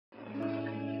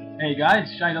Hey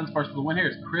guys, Shiny Dunsparce for the win. Here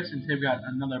is Chris, and today we got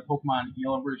another Pokemon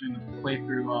Yellow version to play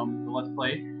through the Let's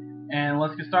Play. And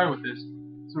let's get started with this.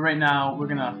 So right now, we're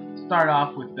gonna start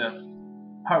off with the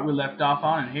part we left off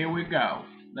on, and here we go.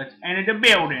 Let's enter the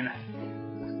building.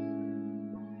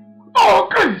 Oh,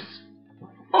 Chris!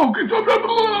 Oh, Chris, blah, blah,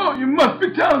 blah. You must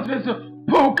be talented as a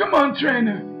Pokemon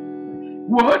trainer.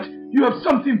 What? You have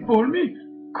something for me?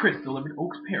 Chris delivered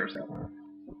Oak's Parasol.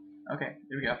 Okay,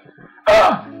 here we go.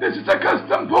 Ah! This is a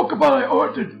custom Pokeball I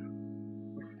ordered.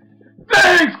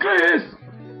 Thanks, Chris!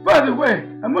 By the way,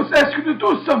 I must ask you to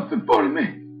do something for me.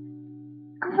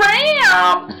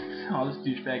 Gramps! Oh, this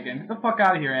douchebag again. Get the fuck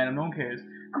out of here, Adam. No one cares.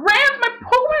 Gramps, my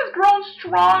Pokemon has grown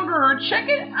stronger. Check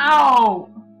it out.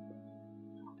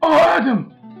 Oh,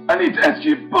 Adam, I need to ask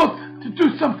you both to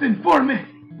do something for me.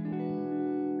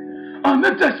 On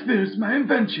the desk there's my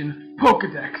invention,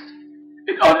 Pokedex.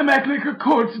 It automatically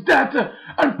records data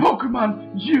on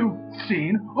Pokemon you've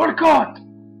seen or caught.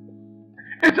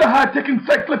 It's a high-tech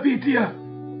encyclopedia.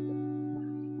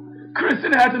 Chris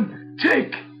and Adam,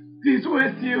 take these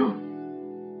with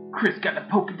you. Chris got the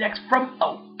Pokedex from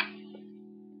Oak.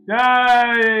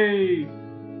 Yay!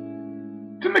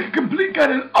 To make a complete guide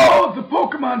on all the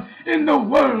Pokemon in the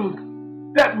world.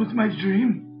 That was my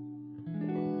dream.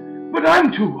 But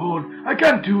I'm too old. I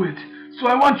can't do it. So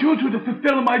I want you two to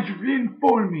fulfill my dream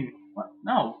for me. What?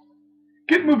 No.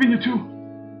 Get moving, you two.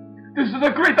 This is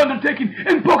a great undertaking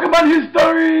in Pokemon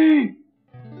history.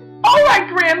 Alright,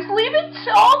 Gramps, leave it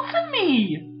all to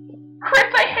me.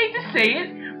 Chris, I hate to say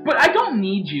it, but I don't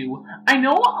need you. I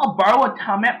know I'll borrow a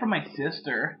Tomat from my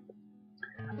sister.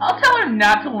 I'll tell her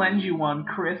not to lend you one,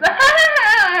 Chris.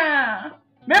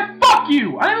 Man, fuck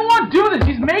you! I don't even want to do this.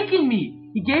 He's making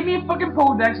me. He gave me a fucking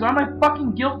Pokedex on my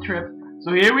fucking guilt trip.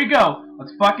 So here we go.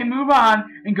 Let's fucking move on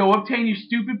and go obtain your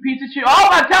stupid piece of shit. Oh,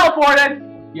 I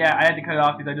teleported! Yeah, I had to cut it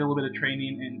off because I did a little bit of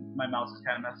training and my mouse is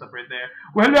kind of messed up right there.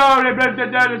 Well, no, let's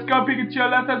go Pikachu.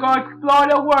 Let's go explore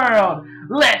the world.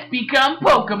 Let's become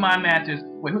Pokemon Masters.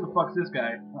 Wait, who the fuck's this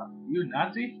guy? You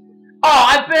Nazi? Oh,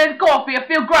 I've been coffee. I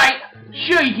feel great.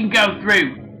 Sure, you can go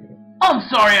through. I'm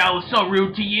sorry I was so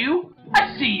rude to you.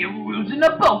 I see you're using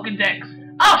the Pokedex.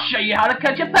 I'll show you how to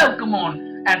catch a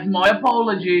Pokemon. As my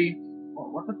apology.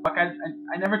 What the fuck?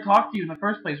 I never talked to you in the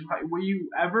first place. Were you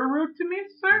ever rude to me,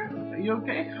 sir? Are you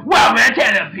okay? Well, man,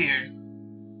 head up here.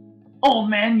 Old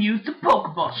man used a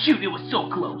Pokeball. Shoot, it was so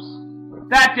close.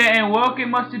 That didn't work. It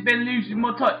must have been losing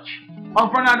my touch.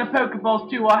 I've run out of Pokeballs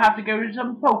too. I'll have to go to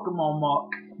some Pokemon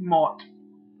mart.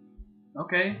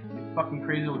 Okay, you fucking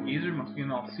crazy little geezer must be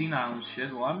all senile and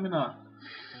shit. Well, I'm gonna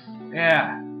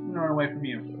run away from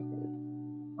you.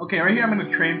 Okay, right here I'm going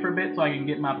to train for a bit so I can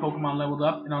get my Pokemon leveled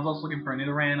up. And I was also looking for a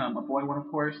Nidoran, a boy one of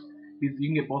course. Because you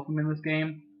can get both of them in this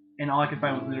game. And all I could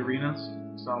find was Nidorinas.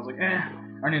 So I was like,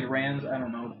 or Nidorans, I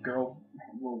don't know,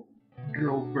 little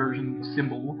girl version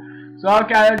symbol. So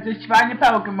okay, just find your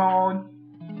Pokemon.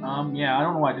 Yeah, I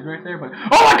don't know what I did right there, but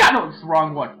oh my god, no, it's the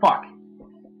wrong one, fuck.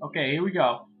 Okay, here we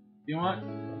go. You know what?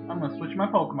 I'm going to switch my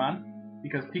Pokemon.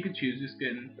 Because Pikachu's just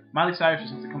getting... Miley Cyrus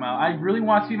just wants to come out. I really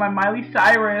want to see my Miley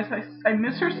Cyrus. I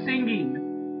miss her singing.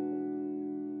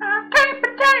 I can't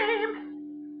pretend.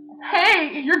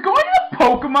 Hey, you're going to the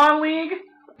Pokemon League?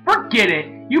 Forget it.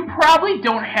 You probably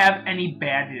don't have any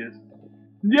badges.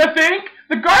 You think?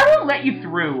 The guard won't let you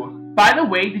through. By the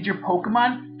way, did your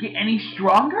Pokemon get any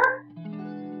stronger?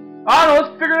 I don't know,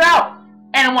 let's figure it out.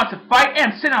 Anna wants to fight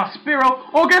and send out Spearow.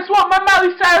 Oh, guess what? My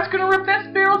Miley Cyrus is going to rip that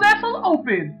Spearow's asshole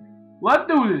open. Let's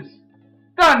do this.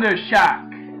 Thunder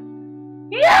Shock.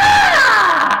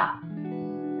 Yeah!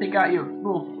 Take out your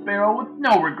little Sparrow with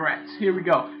no regrets. Here we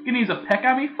go. You gonna use a peck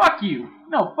on me? Fuck you.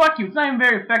 No, fuck you. It's not even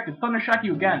very effective. Thunder Shock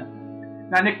you again.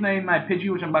 Now nickname my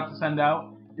Pidgey, which I'm about to send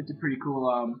out. It's a pretty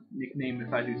cool nickname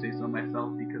if I do say so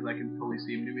myself, because I can totally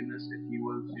see him doing this if he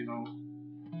was, you know,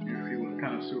 if he was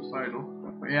kind of suicidal.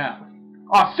 But yeah.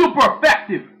 Oh, super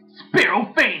effective.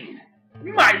 Spearow fainted.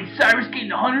 Miley Cyrus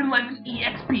gained 111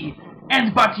 EXP. And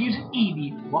is about to use an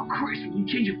Eevee. Well, Chris, will you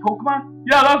change your Pokemon?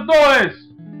 Yeah, let's do this!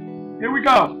 Here we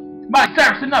go. Miley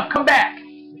Cyrus, enough, come back!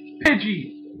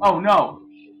 Pidgey! Oh no.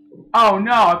 Oh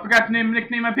no, I forgot to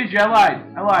nickname my Pidgey. I lied.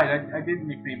 I didn't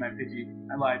nickname my Pidgey.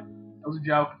 I lied. That was a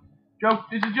joke.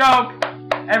 It's a joke!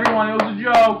 Everyone, it was a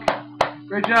joke!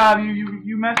 Great job,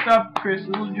 you messed up, Chris.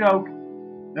 It was a joke.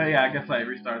 Oh yeah, I guess I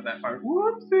restarted that part.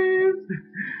 Whoopsies!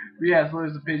 But yeah, so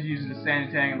there's a Pidgey using a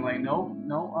Sanitang. I'm like, nope,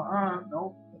 no,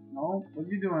 nope. No, what are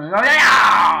you doing? Oh,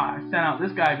 yeah! I sent out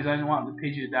this guy because I didn't want the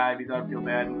Pidgey to die because I would feel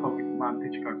bad and Pokemon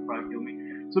Pidgey card would probably kill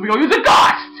me. So we go use a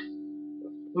gust!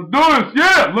 Let's do this!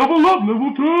 Yeah! Level up!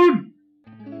 Level 10!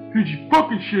 Pidgey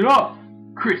fucking shit up!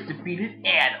 Chris defeated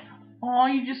Adam. Oh,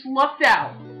 you just lucked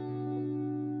out.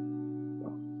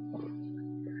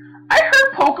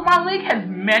 Pokemon League has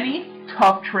many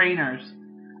tough trainers.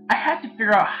 I had to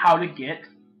figure out how to get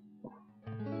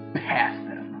past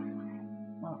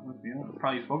them. Well,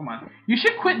 probably use Pokemon. You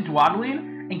should quit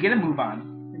dawdling and get a move on.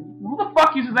 Who the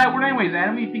fuck uses that word anyways,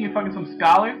 Adam? You think you're fucking some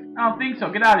scholar? I don't think so.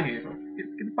 Get out of here.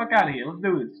 Get the fuck out of here. Let's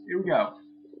do this. Here we go.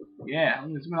 Yeah.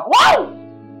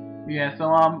 Whoa! Yeah, so,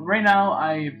 right now,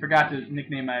 I forgot to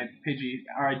nickname my Pidgey.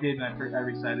 Or I did, and I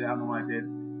reset it. I don't know why I did.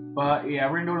 But, yeah,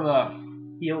 we're gonna go to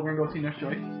the heal. We're gonna go see Nurse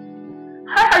Joy.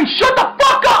 Hey, shut the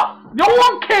fuck up! No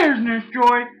one cares, Nurse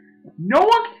Joy. No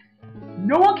one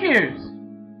cares.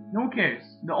 No one cares.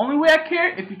 The only way I care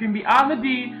if you can be on the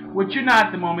D, which you're not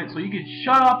at the moment, so you can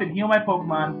shut up and heal my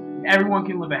Pokemon, and everyone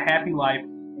can live a happy life,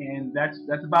 and that's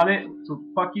about it. So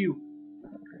fuck you.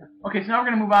 Okay, so now we're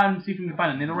gonna move on and see if we can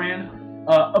find a Nidoran,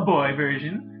 a boy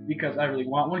version, because I really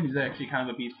want one. He's actually kind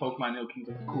of a beast Pokemon. Nidoking's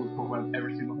like the coolest Pokemon I've ever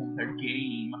seen in the whole entire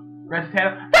game.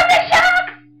 Rattata, Thunder Shock!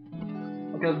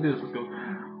 Okay, let's do this. Let's go.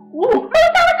 Ooh,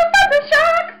 Thunder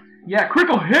Shock! Yeah,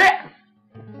 critical hit.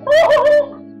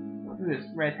 Woohoo! This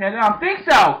Rattata? I don't think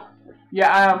so! Yeah,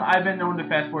 I've been known to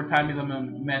fast forward time because I'm a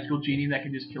magical genie that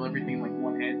can just kill everything in like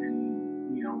one hit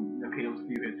and, you know, okay, it was a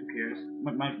few hits, who cares?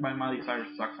 My Miley Cyrus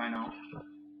sucks, I know.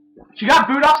 She got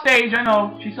booed off stage, I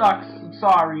know, she sucks, I'm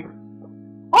sorry.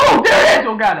 Oh, there it is!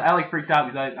 Oh god, I like freaked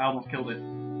out because I almost killed it.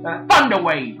 Thunder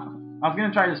Wave! I was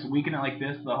gonna try to just weaken it like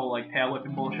this, the whole like tail whip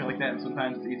and bullshit like that, and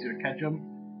sometimes it's easier to catch them.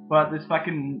 But this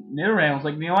fucking Nidoran was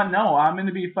like, you know what, no, I'm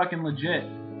gonna be fucking legit.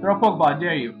 Throw a Pokeball, I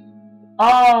dare you.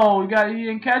 Oh, you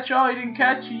didn't catch? Oh, you didn't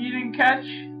catch? You didn't catch?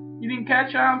 You didn't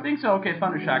catch? I don't think so. Okay,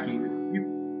 Thunder Shock you. You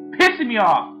pissing me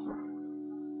off.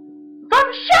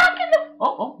 Thunder Shock in the...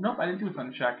 Oh, nope, I didn't do a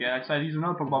Thunder Shock yet. I decided to use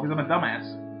another Pokeball because I'm a dumbass.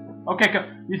 Okay, come.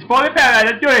 You spoiled the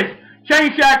pattern. Let's do it.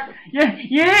 Shiny Shock. Yeah,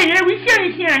 we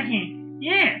shiny Shock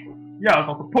here. Yeah, it's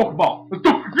the Pokeball. Let's do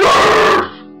it. Yes!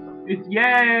 It's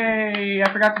yay! I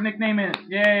forgot to nickname it.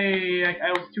 Yay! I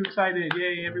was too excited.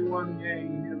 Yay, everyone. Yay,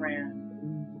 Nidoran.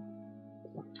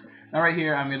 Now right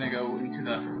here, I'm gonna go into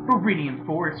the Viridian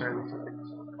Forest,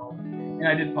 and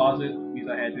I did pause it because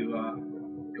I had to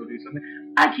go do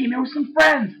something. I came here with some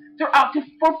friends. They're out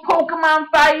for Pokemon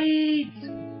fights.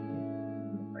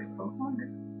 Fight Pokemon?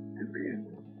 Good for you.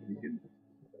 You can.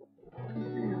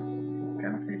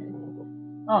 Kind of crazy.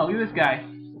 Oh, look at this guy.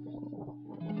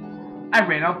 I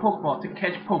ran out of Pokeball to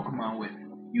catch Pokemon with.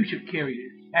 You should carry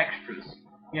it. Extras.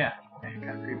 Yeah, kind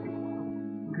of creepy.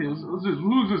 Okay,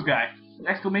 who's this guy?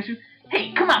 Exclamation!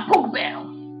 Hey, come on,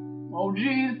 Pokeball! Oh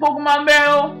jeez, Pokemon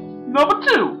battle number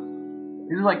 2.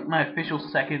 This is like my official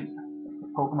second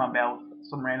Pokemon battle with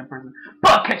some random person.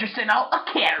 Bug catcher sent out a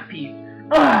Caterpie.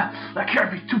 Ugh, that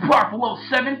Caterpie's too powerful, level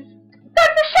 7.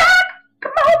 Thunder Shock!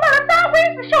 Come on, man, that way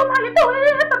to show how you do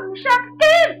it. Thunder Shock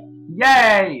again!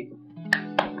 Yay!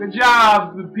 Good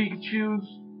job, the Pikachus.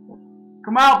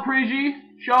 Come out, Pidgey.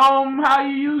 Show them how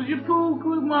you use your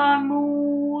Pokemon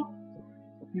move.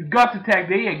 Use Gust attack,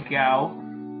 there you go.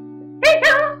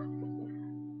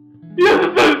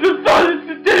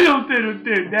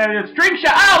 String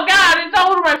shot, oh god, it's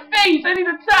all over my face, I need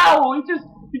a towel. Did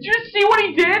you just see what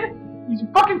he did? He's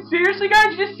fucking seriously,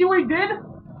 guys, did you just see what he did?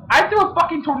 I threw a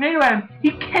fucking tornado at him,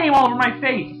 he came all over my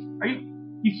face. Are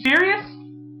you serious?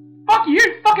 Fuck you,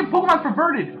 your fucking Pokemon's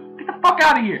perverted. Get the fuck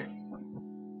out of here.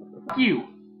 Fuck you.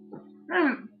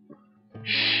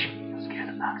 Shh, scare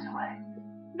the bugs away.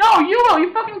 No, you will!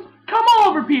 You fucking come all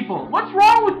over people! What's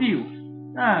wrong with you?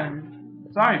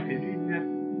 Sorry, Pidgey. I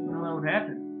don't know what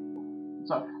happened.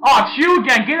 So, oh, it's you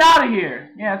again! Get out of here!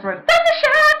 Yeah, that's right. Thunder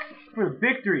Shock! For the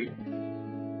victory.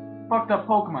 Fucked up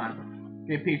Pokemon.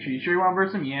 Okay, Pikachu, you sure you want to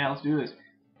verse him? Yeah, let's do this.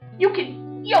 You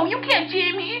can't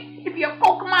jam me if you're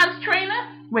Pokemon's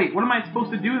trainer! Wait, what am I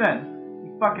supposed to do then?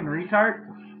 You fucking retard?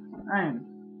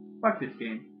 Fuck this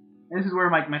game. And this is where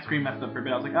my screen messed up for a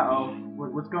bit. I was like, uh-oh,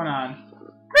 what's going on?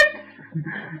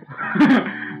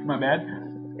 My bad.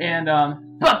 And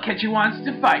Bugcatcher wants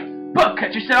to fight.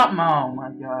 Bugcatcher set up. Oh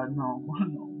my god, no,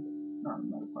 not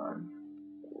fun.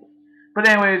 But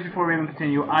anyways, before we even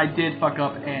continue, I did fuck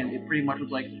up, and it pretty much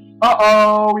was like,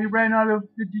 uh-oh, you ran out of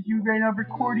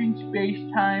recording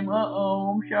space time.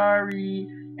 Uh-oh, I'm sorry.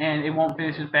 And it won't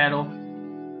finish this battle.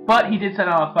 But he did set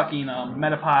out a fucking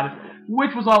Metapod,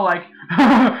 which was all like,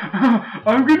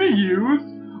 I'm gonna use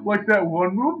like that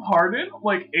one move, Harden,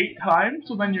 like 8 times,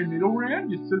 so then your Nidoran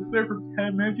just sits there for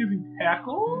 10 minutes using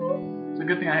Tackle. It's a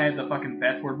good thing I had the fucking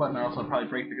fast forward button, or else I'd probably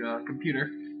break the computer.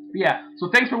 But yeah, so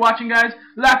thanks for watching, guys.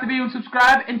 Like the video and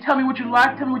subscribe, and tell me what you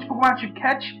like, tell me which Pokemon I should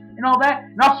catch, and all that.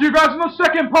 And I'll see you guys in the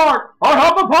second part. I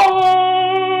have the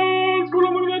power!